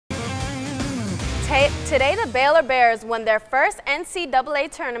Today, the Baylor Bears won their first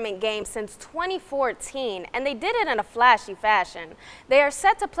NCAA Tournament game since 2014, and they did it in a flashy fashion. They are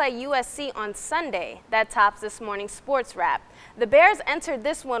set to play USC on Sunday. That tops this morning's sports wrap. The Bears entered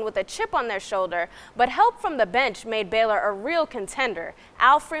this one with a chip on their shoulder, but help from the bench made Baylor a real contender.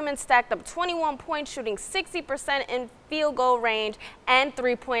 Al Freeman stacked up 21 points, shooting 60% in field goal range and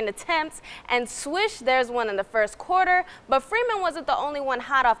three-point attempts, and swish, there's one in the first quarter, but Freeman wasn't the only one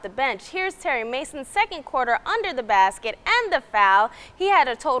hot off the bench. Here's Terry Mason's second quarter under the basket and the foul. He had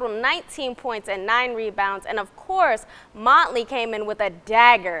a total 19 points and 9 rebounds, and of course, Motley came in with a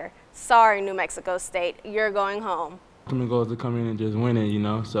dagger. Sorry, New Mexico State, you're going home. The goal is to come in and just win it, you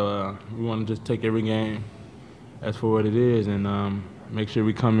know, so we want to just take every game as for what it is and make sure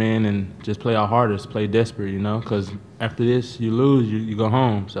we come in and just play our hardest, play desperate, you know, because after this, you lose, you go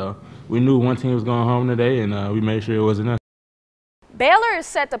home. So we knew one team was going home today, and we made sure it wasn't us. Baylor is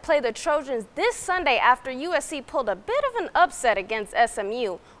set to play the Trojans this Sunday after USC pulled a bit of an upset against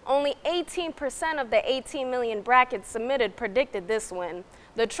SMU. Only 18% of the 18 million brackets submitted predicted this win.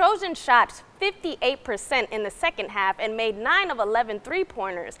 The Trojans shot 58% in the second half and made 9 of 11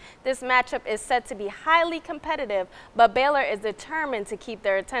 three-pointers. This matchup is set to be highly competitive, but Baylor is determined to keep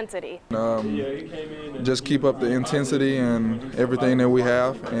their intensity. Just keep up the intensity and everything that we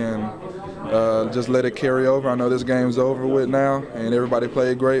have, and just let it carry over. I know this game's over with now, and everybody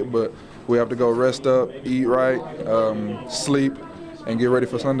played great, but we have to go rest up, eat right, sleep, and get ready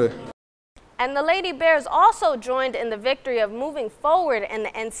for Sunday. And the Lady Bears also joined in the victory of moving forward in the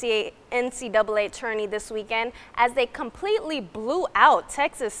NCAA Tourney this weekend as they completely blew out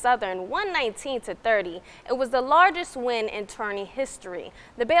Texas Southern 119-30. It was the largest win in tourney history.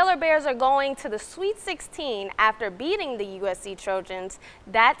 The Baylor Bears are going to the Sweet 16 after beating the USC Trojans.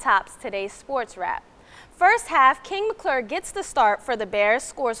 That tops today's sports wrap. First half, King McClure gets the start for the Bears,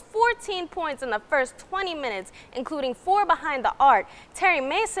 scores 14 points in the first 20 minutes, including 4 behind the arc. Terry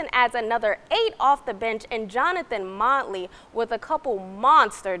Mason adds another 8 off the bench, and Jonathan Motley with a couple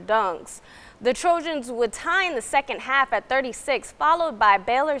monster dunks. The Trojans would tie in the second half at 36, followed by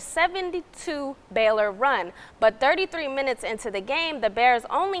Baylor's 72 Baylor run. But 33 minutes into the game, the Bears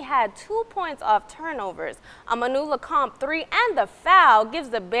only had 2 points off turnovers. A Manu Lecomte 3 and the foul gives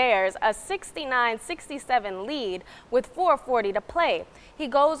the Bears a 69-67 lead with 4:40 to play. He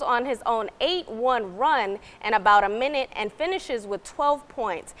goes on his own 8-1 run in about a minute and finishes with 12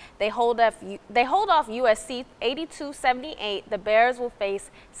 points. They hold off USC 82-78. The Bears will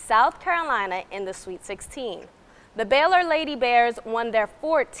face South Carolina in the Sweet 16. The Baylor Lady Bears won their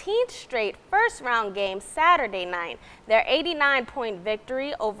 14th straight first-round game Saturday night. Their 89-point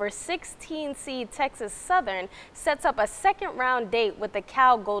victory over 16-seed Texas Southern sets up a second-round date with the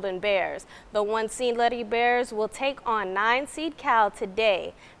Cal Golden Bears. The 1-seed Lady Bears will take on 9-seed Cal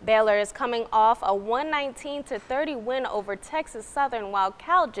today. Baylor is coming off a 119-30 win over Texas Southern, while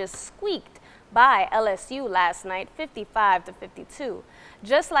Cal just squeaked by LSU last night, 55-52.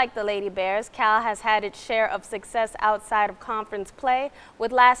 Just like the Lady Bears, Cal has had its share of success outside of conference play.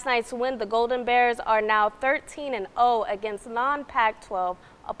 With last night's win, the Golden Bears are now 13-0 against non-Pac-12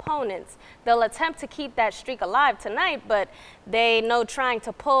 opponents. They'll attempt to keep that streak alive tonight, but they know trying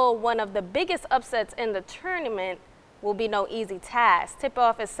to pull one of the biggest upsets in the tournament will be no easy task.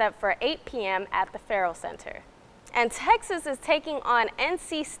 Tip-off is set for 8 p.m. at the Farrell Center. And Texas is taking on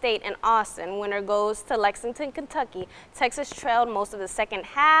NC State in Austin. Winner goes to Lexington, Kentucky. Texas trailed most of the second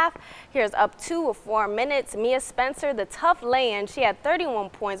half. Here's up 2 with 4 minutes. Mia Spencer, the tough lay-in, she had 31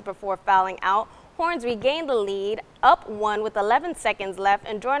 points before fouling out. Horns regained the lead, up 1 with 11 seconds left,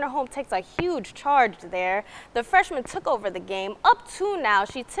 and Joyner Holm takes a huge charge there. The freshman took over the game, up 2 now.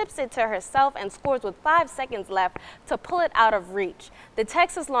 She tips it to herself and scores with 5 seconds left to pull it out of reach. The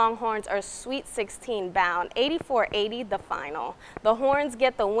Texas Longhorns are Sweet 16 bound, 84-80 the final. The Horns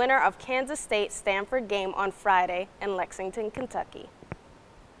get the winner of Kansas State-Stanford game on Friday in Lexington, Kentucky.